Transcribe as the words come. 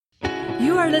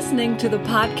are listening to the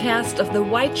podcast of the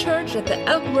White Church at the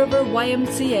Elk River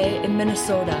YMCA in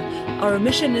Minnesota. Our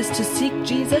mission is to seek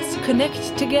Jesus,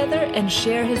 connect together, and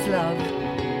share his love.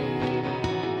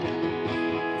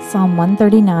 Psalm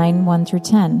 139, 1 through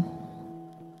 10.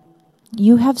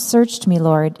 You have searched me,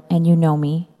 Lord, and you know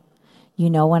me. You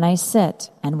know when I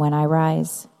sit and when I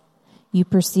rise. You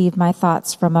perceive my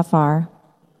thoughts from afar.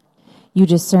 You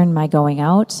discern my going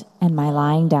out and my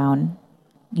lying down.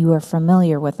 You are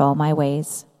familiar with all my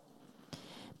ways.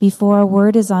 Before a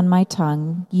word is on my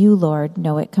tongue, you, Lord,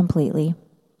 know it completely.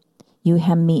 You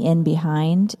hem me in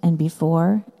behind and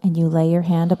before, and you lay your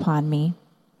hand upon me.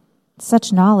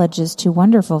 Such knowledge is too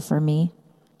wonderful for me,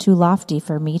 too lofty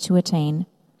for me to attain.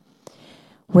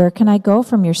 Where can I go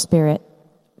from your spirit?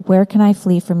 Where can I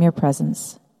flee from your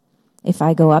presence? If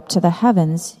I go up to the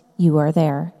heavens, you are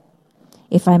there.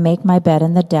 If I make my bed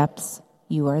in the depths,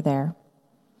 you are there.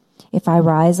 If I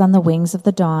rise on the wings of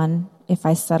the dawn, if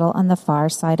I settle on the far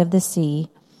side of the sea,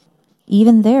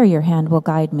 even there your hand will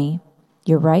guide me,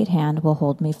 your right hand will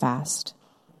hold me fast.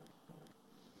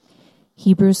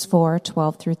 Hebrews 4,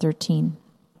 12 through 13.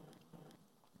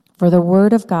 For the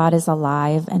word of God is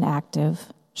alive and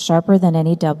active, sharper than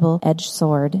any double-edged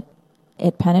sword.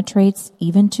 It penetrates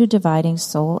even to dividing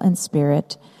soul and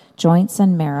spirit, joints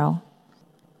and marrow.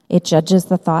 It judges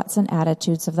the thoughts and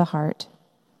attitudes of the heart.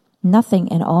 Nothing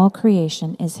in all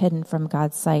creation is hidden from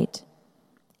God's sight.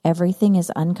 Everything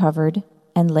is uncovered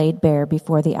and laid bare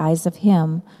before the eyes of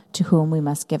him to whom we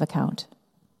must give account.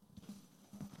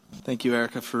 Thank you,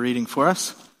 Erica, for reading for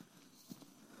us.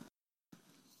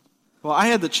 Well, I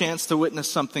had the chance to witness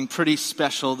something pretty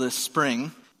special this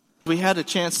spring. We had a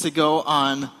chance to go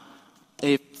on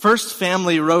a first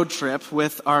family road trip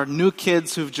with our new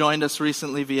kids who've joined us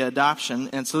recently via adoption.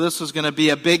 And so this was going to be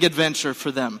a big adventure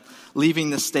for them, leaving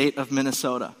the state of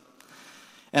Minnesota.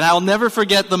 And I'll never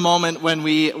forget the moment when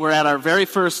we were at our very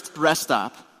first rest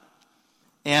stop,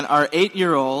 and our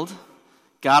 8-year-old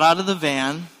got out of the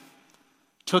van,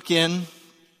 took in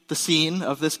the scene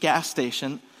of this gas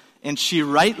station, and she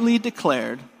rightly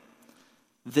declared,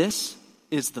 "This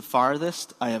is the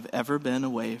farthest I have ever been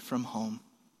away from home."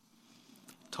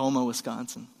 Tomah,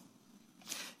 Wisconsin.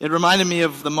 It reminded me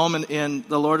of the moment in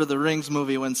the Lord of the Rings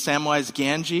movie when Samwise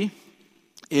Gamgee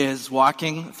is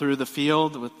walking through the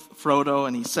field with Frodo,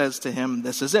 and he says to him,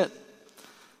 "This is it.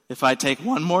 If I take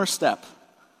one more step,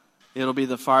 it'll be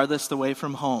the farthest away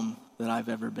from home that I've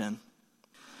ever been."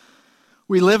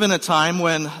 We live in a time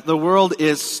when the world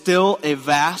is still a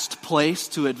vast place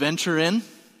to adventure in.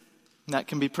 That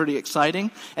can be pretty exciting.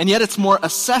 And yet it's more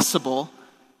accessible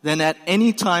than at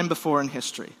any time before in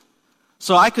history.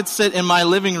 So I could sit in my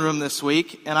living room this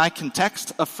week and I can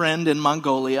text a friend in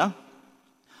Mongolia.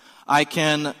 I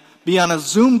can be on a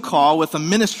Zoom call with a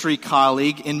ministry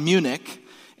colleague in Munich,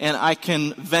 and I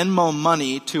can Venmo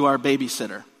money to our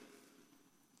babysitter.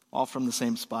 All from the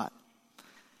same spot.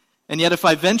 And yet if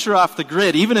I venture off the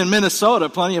grid, even in Minnesota,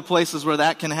 plenty of places where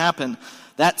that can happen,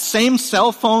 that same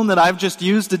cell phone that I've just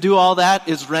used to do all that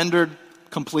is rendered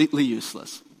completely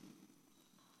useless.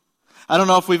 I don't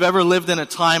know if we've ever lived in a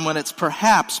time when it's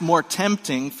perhaps more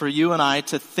tempting for you and I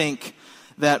to think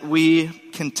that we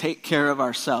can take care of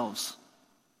ourselves.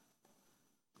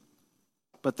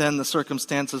 But then the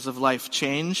circumstances of life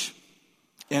change,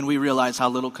 and we realize how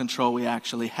little control we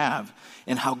actually have,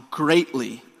 and how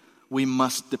greatly we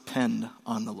must depend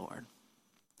on the Lord.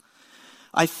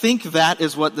 I think that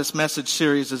is what this message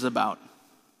series is about,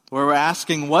 where we're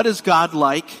asking, what is God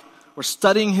like? We're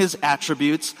studying his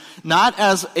attributes, not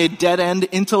as a dead-end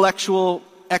intellectual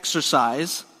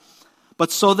exercise,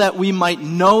 but so that we might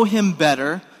know him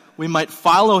better, we might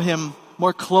follow him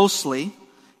more closely,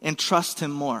 and trust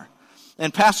him more.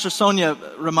 And Pastor Sonia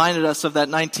reminded us of that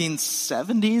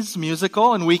 1970s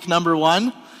musical in week number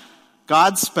 1,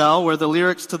 Godspell, where the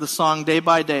lyrics to the song Day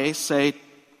by Day say,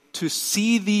 "To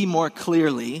see thee more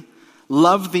clearly,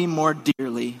 love thee more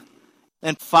dearly,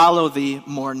 and follow thee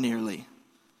more nearly,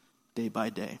 day by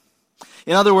day."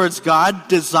 In other words, God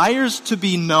desires to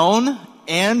be known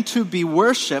and to be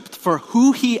worshiped for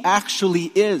who he actually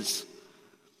is.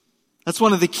 That's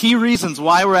one of the key reasons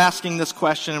why we're asking this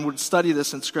question and would study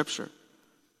this in Scripture.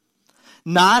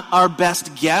 Not our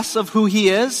best guess of who he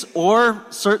is, or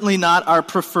certainly not our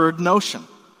preferred notion.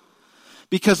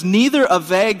 Because neither a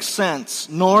vague sense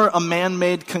nor a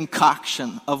man-made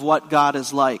concoction of what God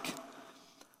is like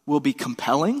will be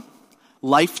compelling,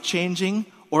 life-changing,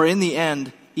 or in the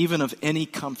end, even of any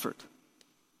comfort.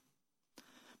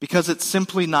 Because it's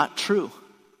simply not true.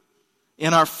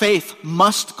 And our faith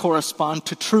must correspond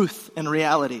to truth and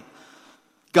reality.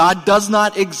 God does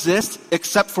not exist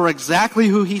except for exactly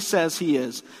who he says he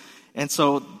is. And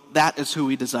so that is who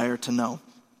we desire to know.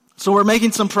 So we're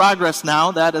making some progress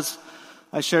now. That is,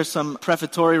 I share some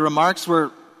prefatory remarks.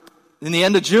 We're in the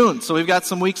end of June, so we've got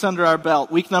some weeks under our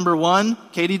belt. Week number 1,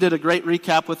 Katie did a great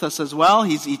recap with us as well.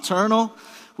 He's eternal.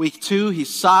 Week 2, he's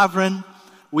sovereign.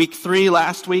 Week 3,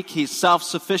 last week, he's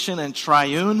self-sufficient and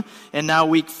triune. And now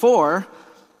week 4,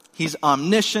 he's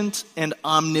omniscient and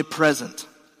omnipresent.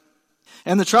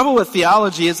 And the trouble with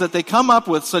theology is that they come up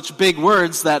with such big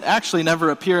words that actually never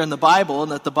appear in the Bible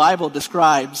and that the Bible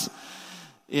describes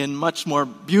in much more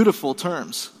beautiful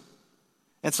terms.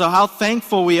 And so how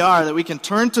thankful we are that we can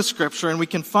turn to Scripture and we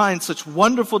can find such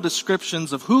wonderful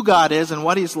descriptions of who God is and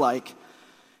what He's like.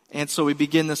 And so we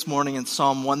begin this morning in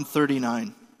Psalm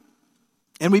 139.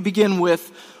 And we begin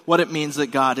with what it means that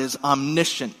God is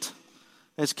omniscient.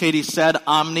 As Katie said,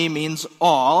 omni means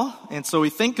all. And so we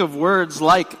think of words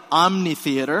like Omni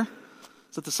Theater.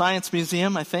 It's at the Science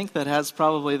Museum, I think, that has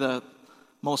probably the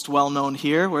most well-known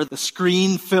here, where the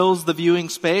screen fills the viewing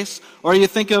space. Or you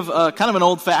think of kind of an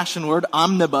old-fashioned word,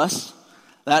 omnibus.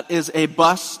 That is a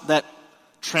bus that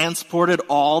transported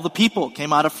all the people,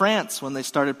 came out of France when they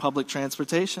started public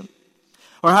transportation.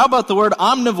 Or how about the word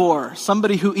omnivore,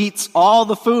 somebody who eats all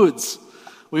the foods?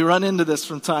 We run into this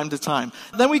from time to time.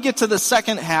 Then we get to the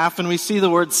second half and we see the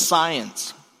word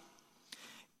science.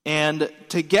 And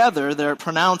together they're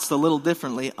pronounced a little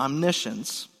differently,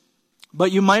 omniscience.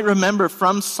 But you might remember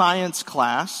from science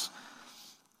class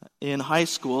in high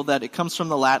school that it comes from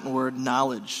the Latin word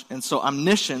knowledge. And so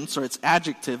omniscience, or its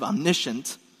adjective,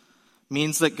 omniscient,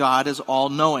 means that God is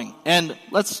all-knowing. And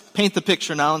let's paint the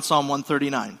picture now in Psalm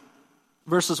 139.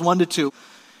 Verses 1 to 2.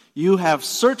 You have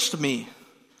searched me,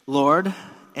 Lord,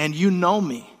 and you know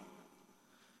me.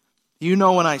 You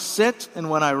know when I sit and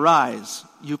when I rise.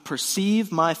 You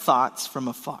perceive my thoughts from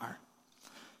afar.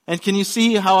 And can you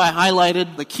see how I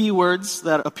highlighted the key words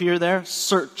that appear there?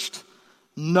 Searched,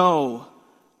 know,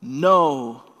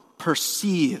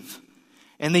 perceive.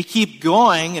 And they keep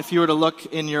going. If you were to look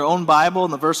in your own Bible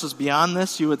and the verses beyond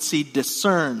this, you would see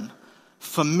discern,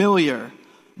 familiar.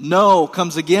 Know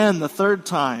comes again the third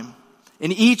time.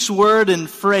 And each word and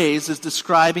phrase is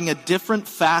describing a different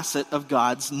facet of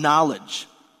God's knowledge.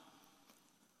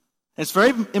 It's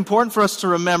very important for us to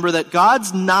remember that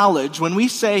God's knowledge, when we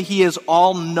say He is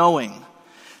all-knowing,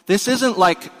 this isn't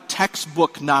like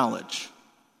textbook knowledge.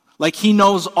 Like He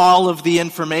knows all of the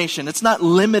information. It's not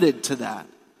limited to that.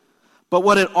 But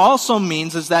what it also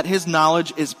means is that His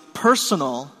knowledge is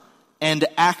personal and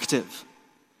active.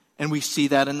 And we see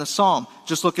that in the psalm.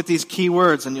 Just look at these key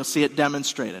words and you'll see it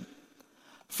demonstrated.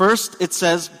 First, it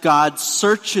says, God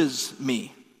searches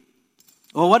me.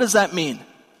 Well, what does that mean?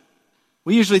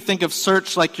 We usually think of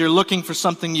search like you're looking for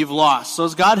something you've lost. So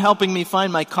is God helping me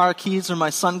find my car keys or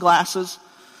my sunglasses?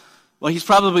 Well, He's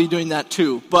probably doing that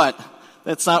too, but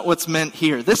that's not what's meant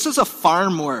here. This is a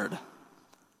farm word.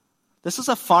 This is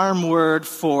a farm word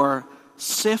for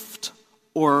sift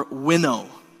or winnow.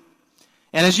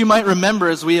 And as you might remember,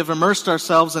 as we have immersed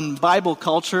ourselves in Bible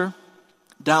culture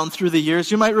down through the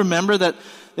years, you might remember that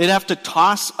they'd have to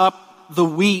toss up the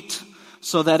wheat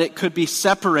so that it could be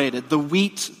separated, the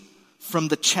wheat from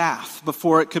the chaff,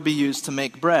 before it could be used to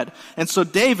make bread. And so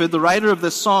David, the writer of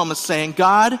this psalm, is saying,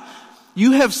 God,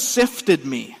 you have sifted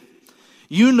me.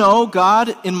 You know,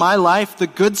 God, in my life, the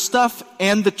good stuff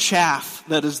and the chaff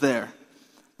that is there.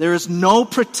 There is no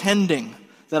pretending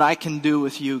that I can do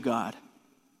with you, God.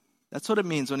 That's what it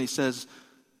means when he says,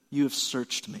 you have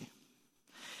searched me.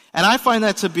 And I find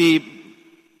that to be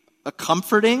a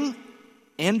comforting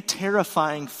and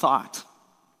terrifying thought.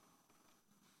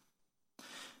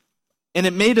 And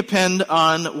it may depend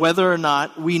on whether or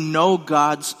not we know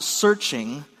God's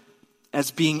searching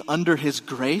as being under His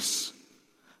grace,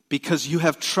 because you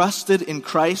have trusted in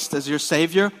Christ as your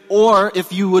Savior, or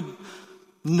if you would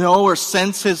know or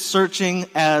sense His searching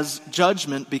as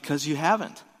judgment because you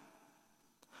haven't.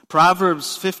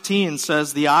 Proverbs 15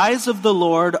 says, the eyes of the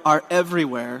Lord are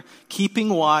everywhere, keeping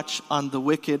watch on the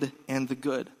wicked and the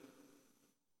good.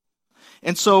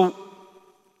 And so,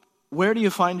 where do you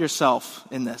find yourself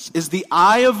in this? Is the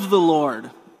eye of the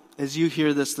Lord, as you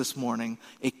hear this morning,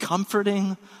 a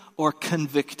comforting or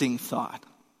convicting thought?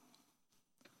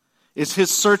 Is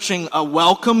His searching a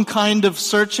welcome kind of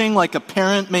searching, like a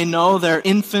parent may know their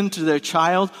infant or their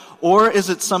child? Or is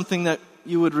it something that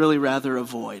you would really rather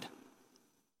avoid?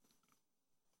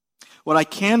 What I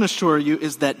can assure you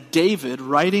is that David,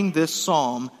 writing this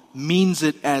psalm, means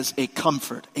it as a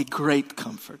comfort, a great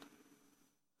comfort.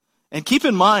 And keep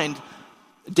in mind,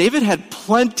 David had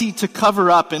plenty to cover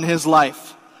up in his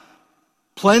life.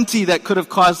 Plenty that could have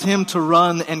caused him to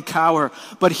run and cower.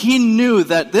 But he knew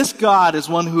that this God is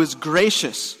one who is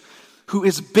gracious, who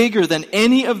is bigger than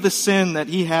any of the sin that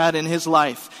he had in his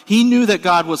life. He knew that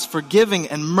God was forgiving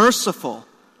and merciful,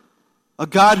 a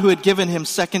God who had given him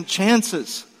second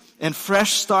chances and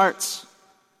fresh starts.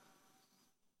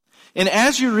 And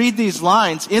as you read these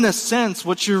lines, in a sense,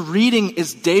 what you're reading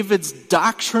is David's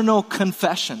doctrinal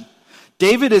confession.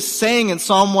 David is saying in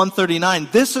Psalm 139,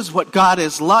 this is what God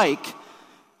is like,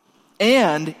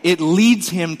 and it leads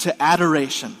him to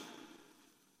adoration.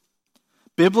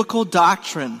 Biblical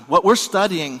doctrine, what we're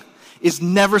studying, is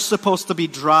never supposed to be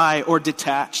dry or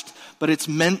detached, but it's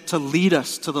meant to lead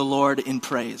us to the Lord in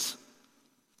praise.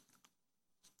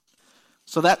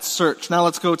 So that's search. Now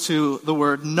let's go to the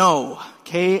word know,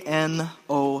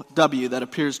 K-N-O-W, that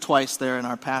appears twice there in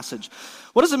our passage.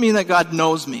 What does it mean that God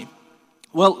knows me?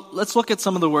 Well, let's look at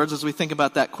some of the words as we think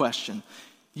about that question.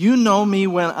 You know me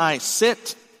when I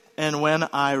sit and when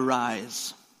I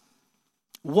rise.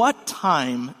 What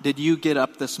time did you get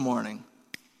up this morning?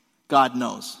 God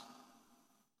knows.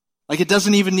 Like, it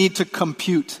doesn't even need to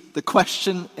compute the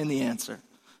question and the answer.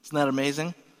 Isn't that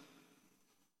amazing?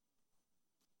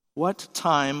 What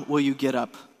time will you get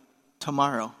up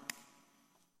tomorrow?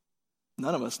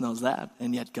 None of us knows that,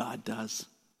 and yet God does.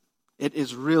 It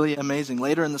is really amazing.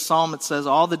 Later in the psalm it says,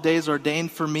 all the days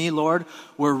ordained for me, Lord,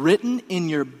 were written in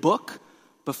your book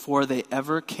before they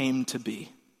ever came to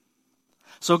be.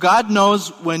 So God knows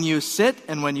when you sit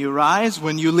and when you rise,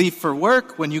 when you leave for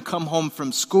work, when you come home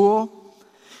from school.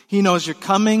 He knows you're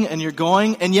coming and you're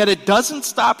going, and yet it doesn't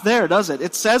stop there, does it?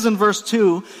 It says in verse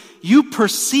 2, you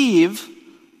perceive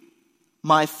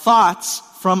my thoughts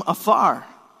from afar.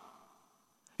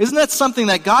 Isn't that something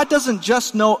that God doesn't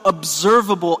just know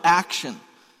observable action,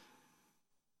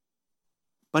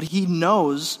 but he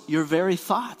knows your very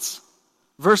thoughts?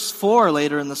 Verse 4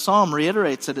 later in the psalm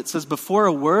reiterates it. It says, before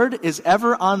a word is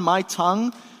ever on my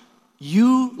tongue,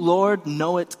 you, Lord,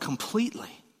 know it completely.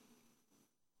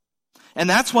 And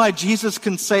that's why Jesus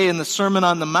can say in the Sermon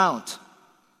on the Mount,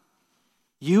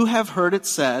 you have heard it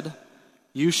said,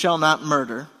 you shall not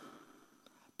murder.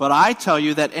 But I tell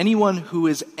you that anyone who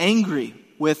is angry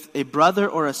with a brother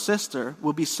or a sister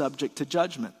will be subject to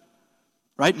judgment.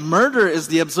 Right? Murder is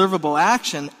the observable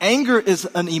action. Anger is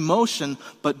an emotion,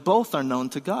 but both are known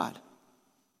to God.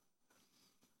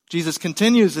 Jesus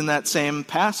continues in that same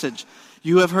passage.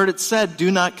 You have heard it said, do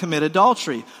not commit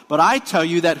adultery. But I tell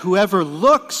you that whoever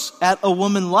looks at a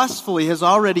woman lustfully has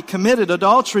already committed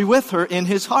adultery with her in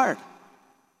his heart.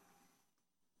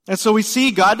 And so we see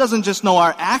God doesn't just know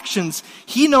our actions,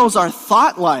 he knows our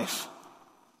thought life.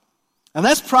 And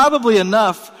that's probably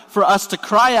enough for us to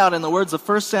cry out in the words of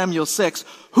 1 Samuel 6,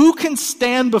 who can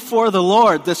stand before the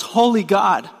Lord, this holy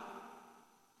God?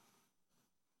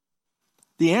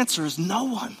 The answer is no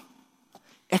one,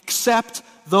 except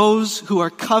those who are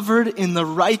covered in the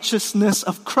righteousness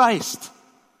of Christ.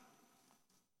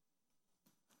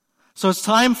 So it's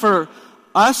time for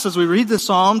us, as we read the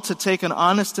psalm, to take an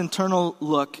honest internal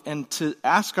look and to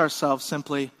ask ourselves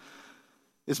simply,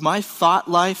 is my thought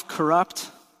life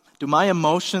corrupt? Do my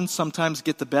emotions sometimes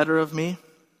get the better of me?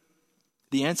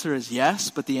 The answer is yes,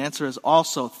 but the answer is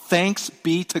also, thanks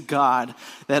be to God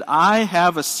that I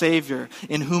have a Savior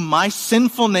in whom my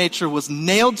sinful nature was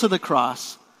nailed to the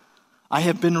cross. I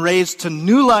have been raised to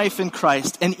new life in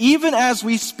Christ, and even as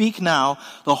we speak now,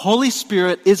 the Holy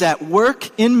Spirit is at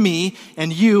work in me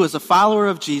and you as a follower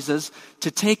of Jesus to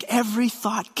take every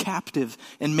thought captive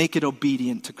and make it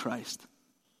obedient to Christ.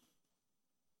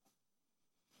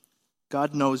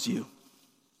 God knows you.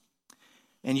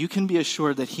 And you can be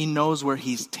assured that he knows where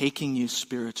he's taking you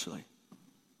spiritually.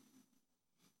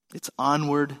 It's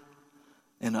onward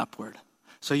and upward.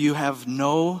 So you have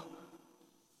no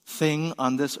thing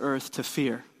on this earth to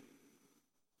fear.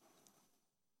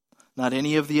 Not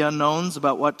any of the unknowns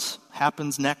about what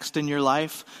happens next in your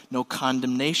life. No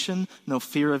condemnation, no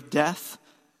fear of death.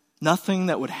 Nothing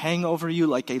that would hang over you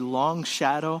like a long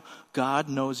shadow. God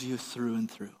knows you through and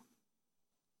through.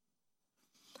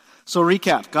 So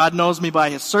recap, God knows me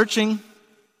by his searching.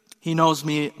 He knows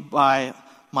me by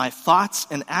my thoughts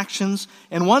and actions.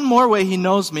 And one more way he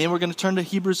knows me, and we're going to turn to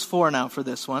Hebrews 4 now for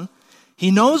this one.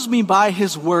 He knows me by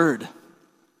his word.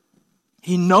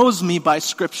 He knows me by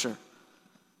Scripture.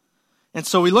 And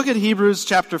so we look at Hebrews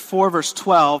chapter 4, verse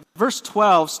 12. Verse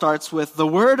 12 starts with, the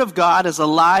word of God is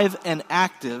alive and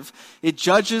active. It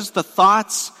judges the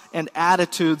thoughts and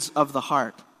attitudes of the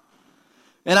heart.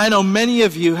 And I know many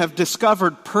of you have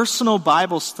discovered personal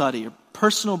Bible study or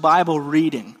personal Bible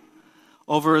reading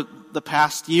over the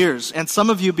past years. And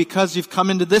some of you, because you've come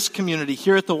into this community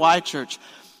here at the Y Church,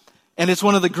 and it's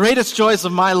one of the greatest joys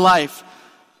of my life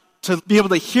to be able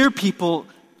to hear people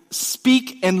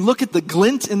speak and look at the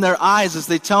glint in their eyes as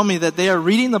they tell me that they are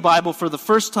reading the Bible for the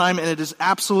first time and it is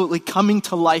absolutely coming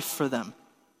to life for them.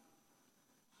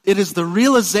 It is the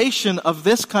realization of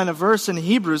this kind of verse in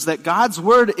Hebrews that God's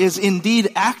word is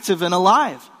indeed active and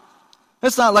alive.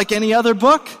 It's not like any other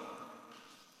book.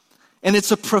 And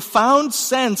it's a profound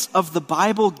sense of the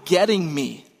Bible getting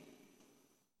me.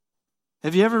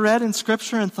 Have you ever read in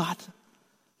Scripture and thought,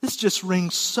 this just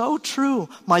rings so true.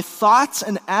 My thoughts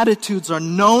and attitudes are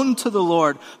known to the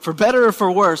Lord, for better or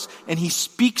for worse, and He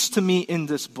speaks to me in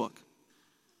this book.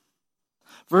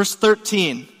 Verse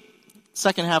 13,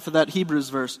 second half of that Hebrews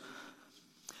verse.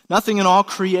 Nothing in all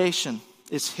creation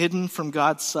is hidden from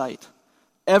God's sight.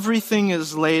 Everything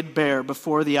is laid bare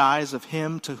before the eyes of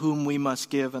Him to whom we must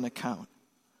give an account.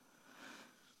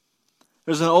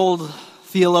 There's an old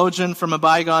theologian from a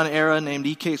bygone era named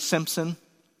E.K. Simpson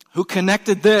who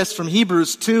connected this from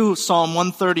Hebrews to Psalm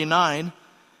 139,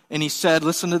 and he said,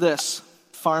 listen to this,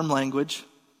 farm language.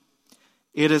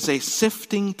 It is a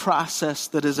sifting process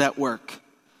that is at work.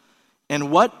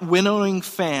 And what winnowing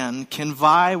fan can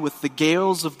vie with the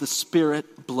gales of the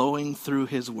Spirit blowing through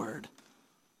His word?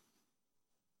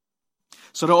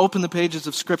 So to open the pages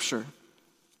of Scripture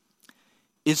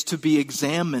is to be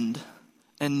examined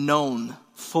and known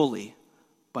fully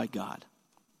by God.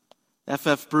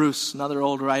 F.F. Bruce, another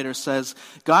old writer, says,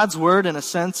 God's word, in a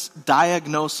sense,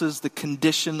 diagnoses the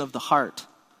condition of the heart.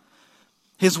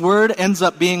 His word ends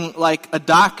up being like a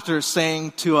doctor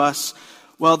saying to us,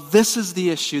 well, this is the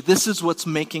issue. This is what's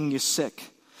making you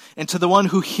sick. And to the one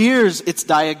who hears its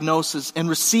diagnosis and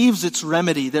receives its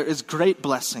remedy, there is great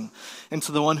blessing. And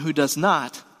to the one who does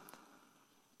not,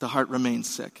 the heart remains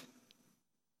sick.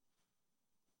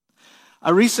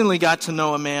 I recently got to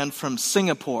know a man from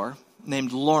Singapore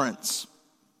named Lawrence.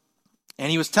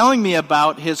 And he was telling me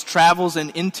about his travels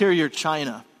in interior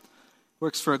China.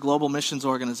 Works for a global missions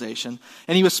organization.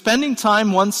 And he was spending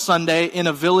time one Sunday in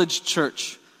a village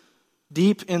church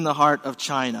deep in the heart of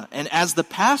China. And as the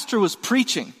pastor was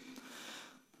preaching,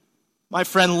 my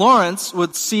friend Lawrence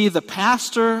would see the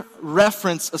pastor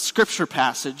reference a scripture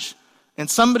passage, and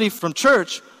somebody from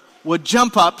church would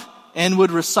jump up and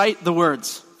would recite the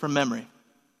words from memory.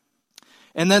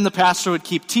 And then the pastor would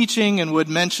keep teaching and would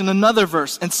mention another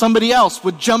verse, and somebody else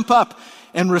would jump up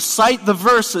and recite the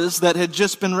verses that had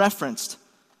just been referenced.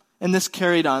 And this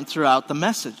carried on throughout the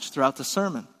message, throughout the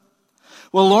sermon.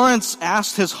 Well, Lawrence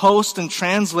asked his host and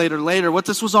translator later what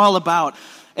this was all about,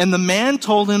 and the man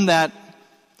told him that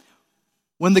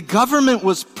when the government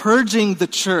was purging the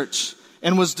church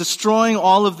and was destroying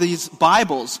all of these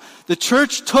Bibles, the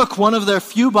church took one of their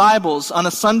few Bibles on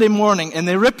a Sunday morning and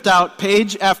they ripped out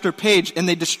page after page and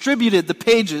they distributed the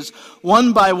pages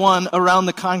one by one around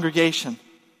the congregation.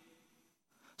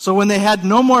 So when they had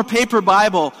no more paper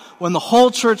Bible, when the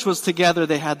whole church was together,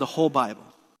 they had the whole Bible.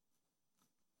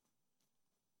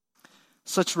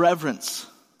 Such reverence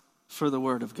for the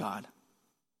Word of God.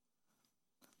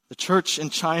 The church in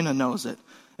China knows it.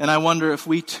 And I wonder if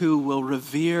we too will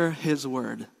revere His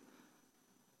word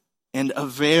and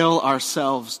avail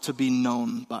ourselves to be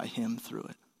known by Him through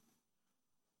it.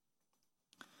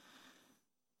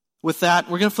 With that,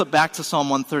 we're going to flip back to Psalm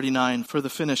 139 for the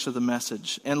finish of the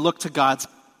message and look to God's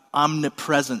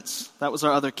omnipresence. That was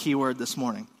our other key word this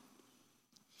morning.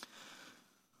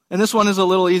 And this one is a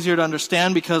little easier to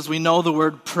understand because we know the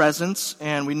word presence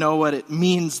and we know what it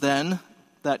means then,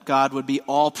 that God would be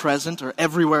all present or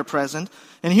everywhere present.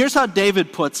 And here's how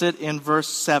David puts it in verse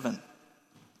 7.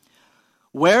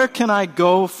 Where can I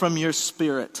go from your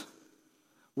spirit?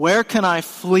 Where can I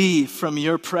flee from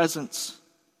your presence?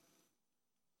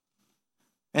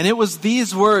 And it was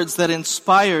these words that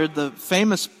inspired the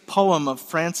famous poem of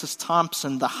Francis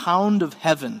Thompson, The Hound of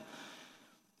Heaven.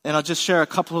 And I'll just share a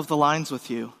couple of the lines with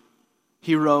you.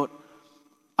 He wrote,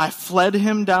 I fled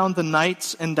him down the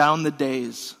nights and down the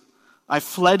days. I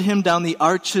fled him down the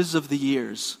arches of the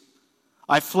years.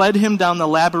 I fled him down the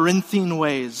labyrinthine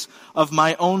ways of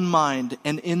my own mind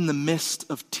and in the mist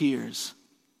of tears.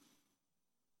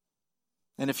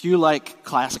 And if you like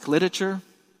classic literature,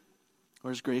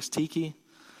 where's Grace Tiki?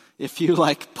 If you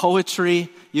like poetry,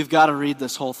 you've got to read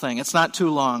this whole thing. It's not too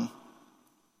long.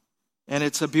 And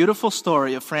it's a beautiful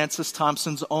story of Francis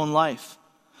Thompson's own life.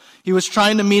 He was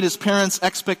trying to meet his parents'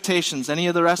 expectations. Any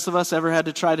of the rest of us ever had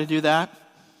to try to do that?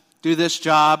 Do this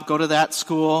job, go to that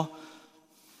school.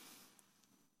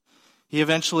 He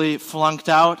eventually flunked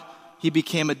out. He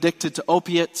became addicted to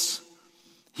opiates.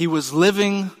 He was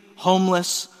living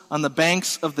homeless on the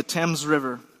banks of the Thames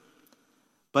River.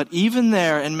 But even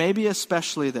there, and maybe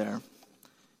especially there,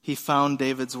 he found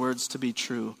David's words to be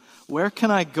true. Where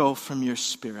can I go from your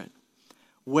spirit?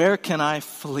 Where can I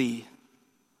flee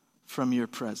from your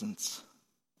presence.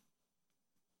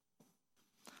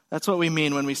 That's what we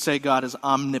mean when we say God is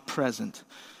omnipresent.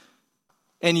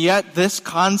 And yet this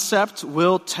concept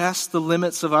will test the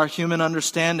limits of our human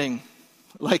understanding,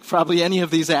 like probably any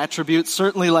of these attributes,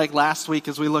 certainly like last week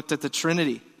as we looked at the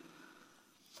Trinity.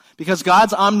 Because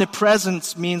God's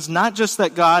omnipresence means not just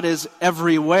that God is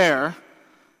everywhere,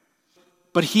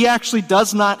 but he actually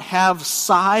does not have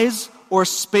size or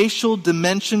spatial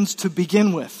dimensions to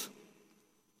begin with.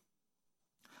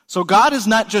 So God is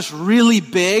not just really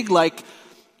big, like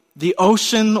the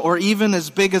ocean or even as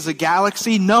big as a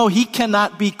galaxy. No, he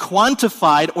cannot be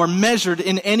quantified or measured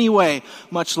in any way,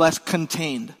 much less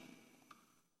contained.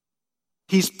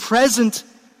 He's present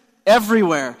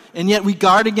everywhere, and yet we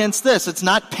guard against this. It's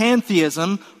not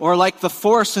pantheism or like the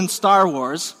Force in Star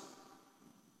Wars.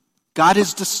 God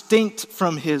is distinct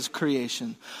from his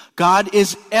creation. God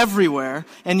is everywhere,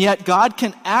 and yet God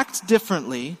can act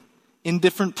differently in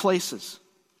different places.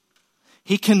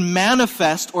 He can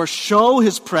manifest or show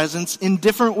his presence in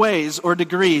different ways or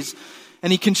degrees,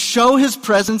 and he can show his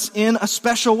presence in a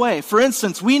special way. For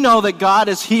instance, we know that God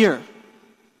is here.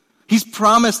 He's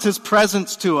promised his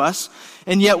presence to us,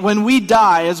 and yet when we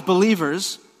die as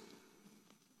believers,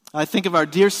 I think of our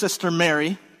dear sister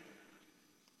Mary.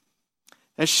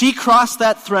 As she crossed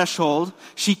that threshold,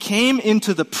 she came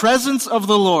into the presence of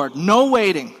the Lord, no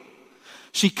waiting.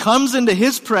 She comes into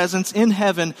his presence in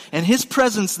heaven, and his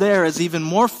presence there is even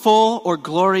more full or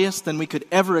glorious than we could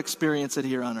ever experience it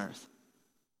here on earth.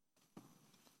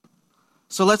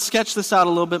 So let's sketch this out a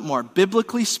little bit more.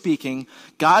 Biblically speaking,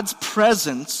 God's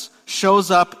presence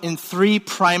shows up in three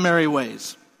primary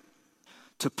ways: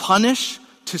 to punish,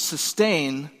 to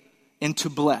sustain, and to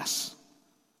bless.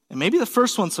 And maybe the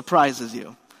first one surprises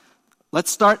you. Let's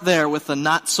start there with the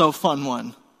not so fun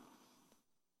one.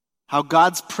 How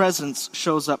God's presence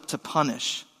shows up to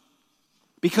punish.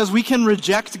 Because we can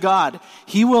reject God,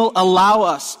 he will allow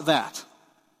us that.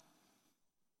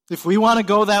 If we want to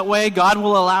go that way, God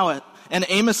will allow it. And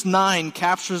Amos 9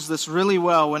 captures this really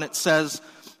well when it says,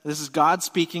 this is God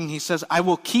speaking, he says, I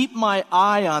will keep my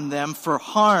eye on them for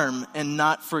harm and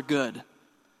not for good.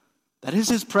 That is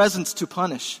his presence to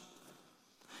punish.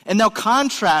 And now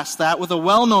contrast that with a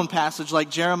well-known passage like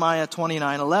Jeremiah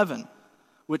 29:11.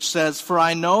 Which says, for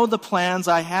I know the plans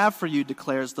I have for you,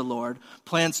 declares the Lord,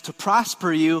 plans to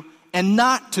prosper you and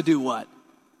not to do what?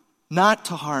 Not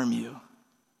to harm you.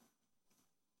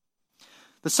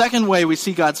 The second way we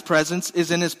see God's presence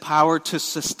is in his power to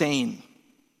sustain.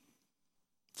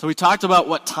 So we talked about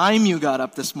what time you got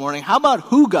up this morning. How about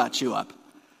who got you up?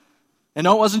 And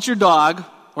no, it wasn't your dog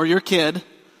or your kid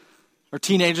or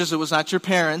teenagers. It was not your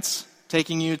parents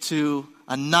taking you to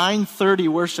a 9:30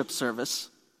 worship service.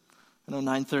 I know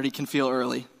 9:30 can feel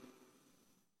early.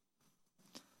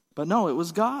 But no, it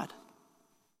was God.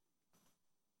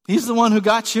 He's the one who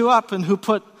got you up and who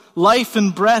put life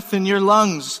and breath in your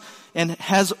lungs and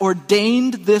has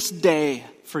ordained this day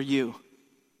for you.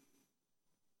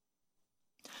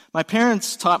 My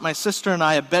parents taught my sister and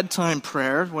I a bedtime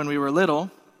prayer when we were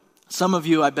little. Some of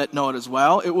you, I bet, know it as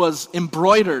well. It was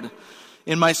embroidered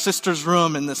in my sister's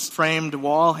room in this framed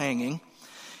wall hanging.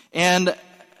 And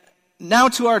now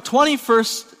to our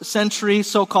 21st century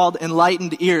so-called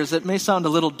enlightened ears, it may sound a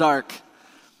little dark.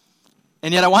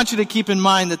 And yet I want you to keep in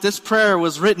mind that this prayer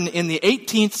was written in the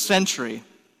 18th century,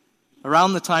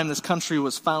 around the time this country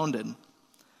was founded,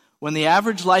 when the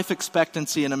average life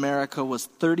expectancy in America was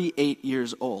 38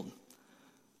 years old.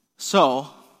 So,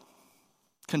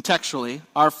 contextually,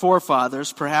 our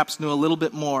forefathers perhaps knew a little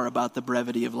bit more about the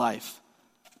brevity of life.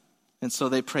 And so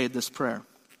they prayed this prayer.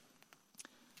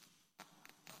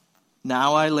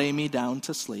 Now I lay me down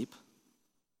to sleep.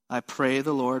 I pray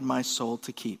the Lord my soul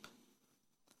to keep.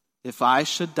 If I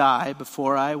should die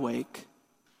before I wake,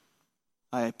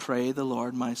 I pray the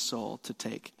Lord my soul to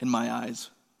take. And my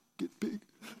eyes get big.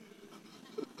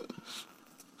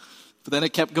 But then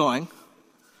it kept going.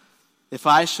 If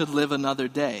I should live another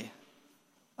day,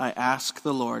 I ask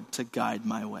the Lord to guide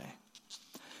my way.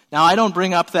 Now, I don't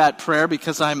bring up that prayer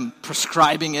because I'm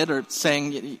prescribing it or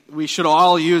saying we should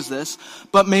all use this,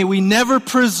 but may we never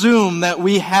presume that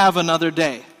we have another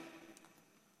day.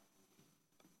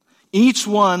 Each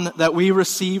one that we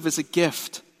receive is a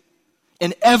gift,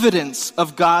 an evidence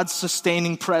of God's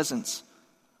sustaining presence.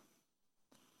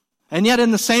 And yet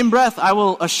in the same breath, I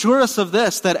will assure us of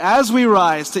this, that as we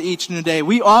rise to each new day,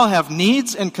 we all have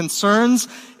needs and concerns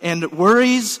and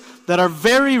worries that are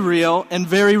very real and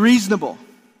very reasonable.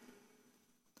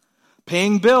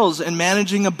 Paying bills and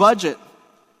managing a budget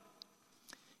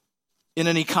in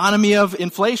an economy of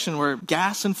inflation where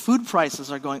gas and food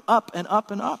prices are going up and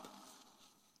up and up.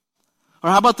 Or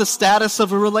how about the status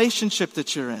of a relationship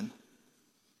that you're in?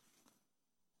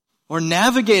 Or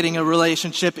navigating a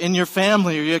relationship in your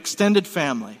family or your extended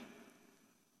family?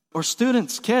 Or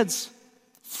students, kids,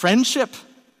 friendship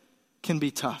can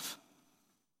be tough.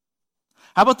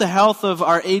 How about the health of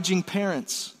our aging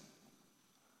parents?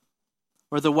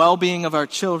 Or the well-being of our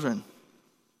children?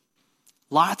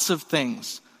 Lots of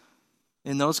things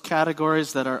in those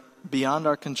categories that are beyond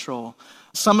our control.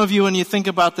 Some of you, when you think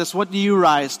about this, what do you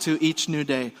rise to each new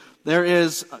day? There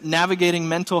is navigating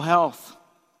mental health,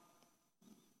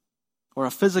 or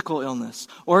a physical illness,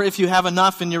 or if you have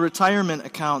enough in your retirement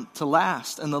account to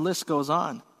last, and the list goes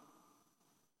on.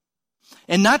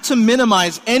 And not to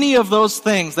minimize any of those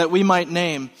things that we might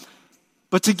name,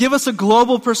 but to give us a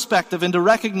global perspective and to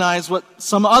recognize what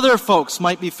some other folks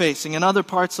might be facing in other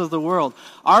parts of the world.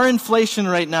 Our inflation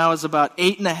right now is about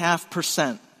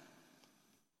 8.5%.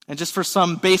 And just for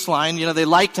some baseline, they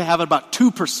like to have about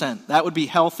 2%. That would be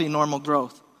healthy, normal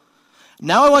growth.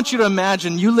 Now I want you to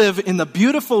imagine you live in the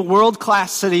beautiful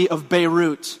world-class city of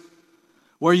Beirut,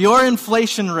 where your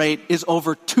inflation rate is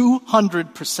over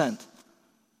 200%.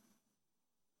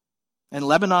 And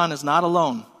Lebanon is not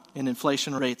alone in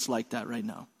inflation rates like that right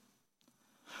now.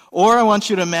 Or I want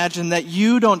you to imagine that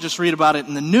you don't just read about it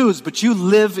in the news, but you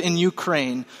live in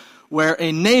Ukraine, where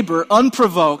a neighbor,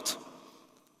 unprovoked,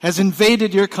 has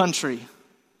invaded your country.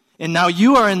 And now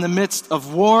you are in the midst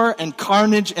of war and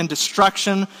carnage and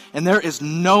destruction, and there is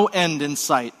no end in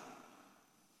sight.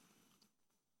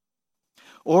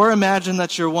 Or imagine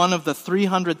that you're one of the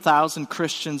 300,000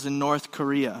 Christians in North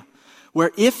Korea,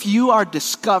 where if you are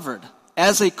discovered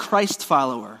as a Christ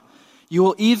follower, you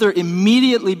will either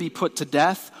immediately be put to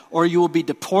death or you will be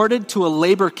deported to a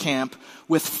labor camp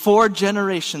with 4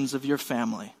 generations of your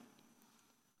family.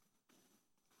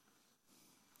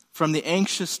 From the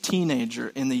anxious teenager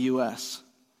in the U.S.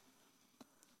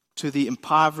 to the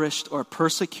impoverished or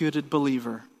persecuted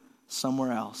believer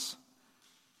somewhere else.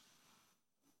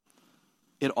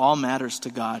 It all matters to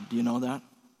God. Do you know that?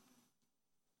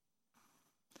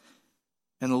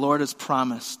 And the Lord has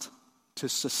promised to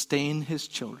sustain his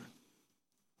children.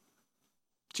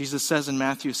 Jesus says in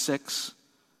Matthew 6,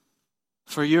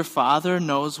 "For your Father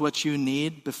knows what you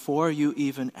need before you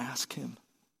even ask him."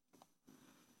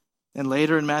 And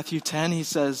later in Matthew 10, he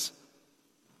says,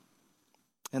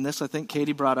 and this I think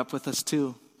Katie brought up with us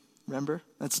too, remember?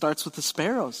 It starts with the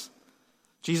sparrows.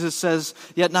 Jesus says,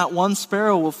 "Yet not one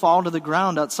sparrow will fall to the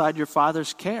ground outside your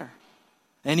Father's care.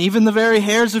 And even the very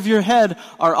hairs of your head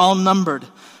are all numbered.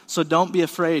 So don't be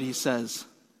afraid," he says,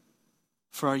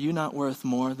 "for are you not worth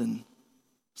more than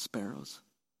sparrows?"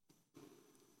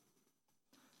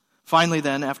 Finally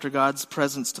then, after God's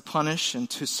presence to punish and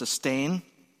to sustain,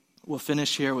 we'll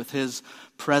finish here with his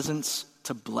presence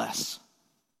to bless.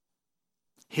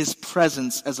 His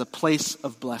presence as a place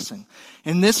of blessing.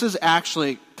 And this is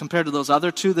actually, compared to those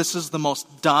other two, this is the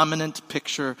most dominant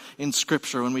picture in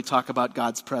Scripture when we talk about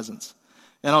God's presence.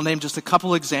 And I'll name just a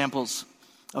couple examples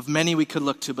of many we could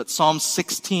look to, but Psalm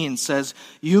 16 says,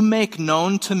 "You make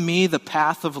known to me the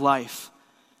path of life.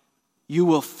 You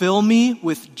will fill me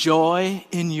with joy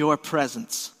in your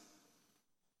presence."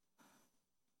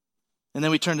 And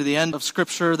then we turn to the end of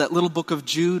Scripture, that little book of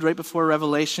Jude right before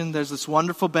Revelation. There's this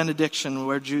wonderful benediction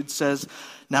where Jude says,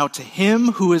 "Now to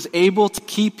him who is able to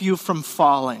keep you from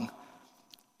falling,"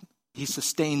 he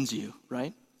sustains you,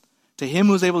 right? "To him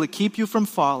who is able to keep you from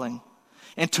falling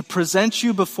and to present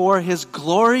you before his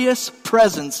glorious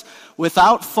presence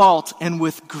without fault and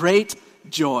with great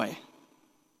joy."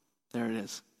 There it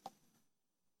is.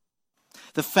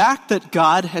 The fact that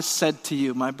God has said to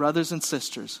you, my brothers and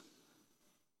sisters,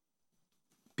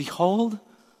 "Behold,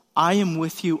 I am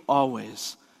with you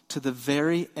always to the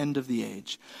very end of the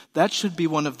age." That should be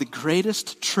one of the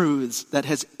greatest truths that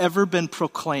has ever been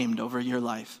proclaimed over your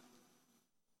life.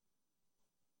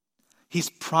 He's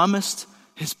promised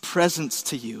his presence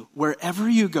to you wherever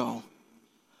you go,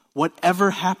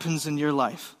 whatever happens in your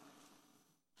life.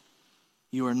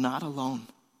 You are not alone.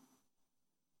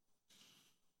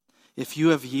 If you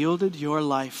have yielded your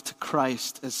life to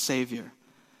Christ as Savior,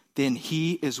 then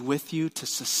he is with you to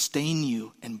sustain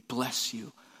you and bless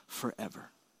you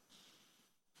forever.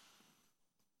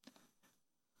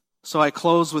 So I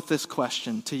close with this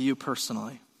question to you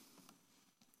personally.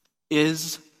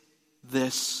 Is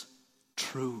this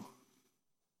true?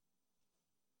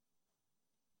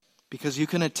 Because you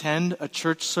can attend a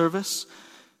church service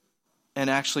and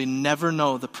actually never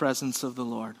know the presence of the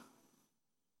Lord.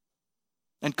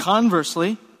 And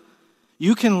conversely,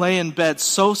 you can lay in bed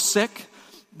so sick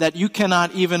that you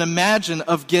cannot even imagine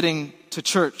of getting to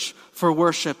church for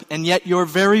worship, and yet your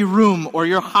very room or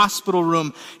your hospital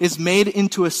room is made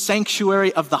into a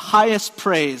sanctuary of the highest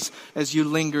praise as you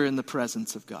linger in the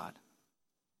presence of God.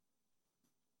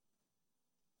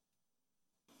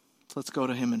 So let's go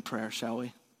to him in prayer, shall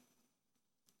we?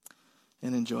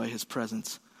 And enjoy his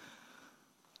presence.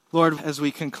 Lord, as we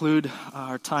conclude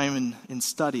our time in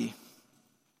study,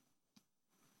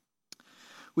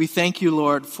 we thank you,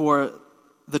 Lord, for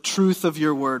the truth of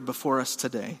your word before us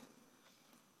today.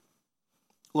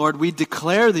 Lord, we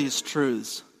declare these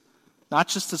truths, not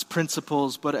just as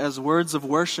principles, but as words of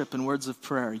worship and words of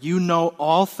prayer. You know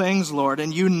all things, Lord,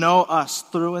 and you know us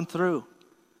through and through.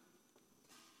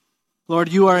 Lord,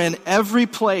 you are in every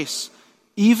place,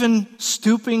 even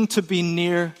stooping to be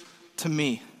near to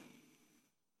me.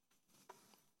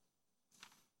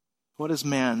 What is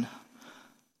man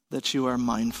that you are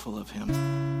mindful of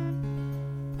him?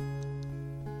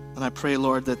 And I pray,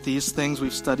 Lord, that these things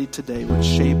we've studied today would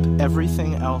shape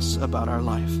everything else about our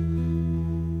life.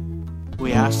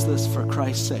 We ask this for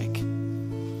Christ's sake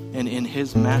and in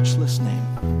his matchless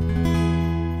name.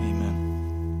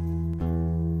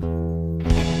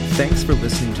 Amen. Thanks for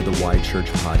listening to the Y Church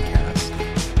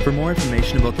podcast. For more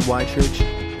information about the Y Church,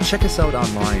 check us out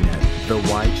online at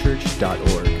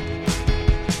theychurch.org.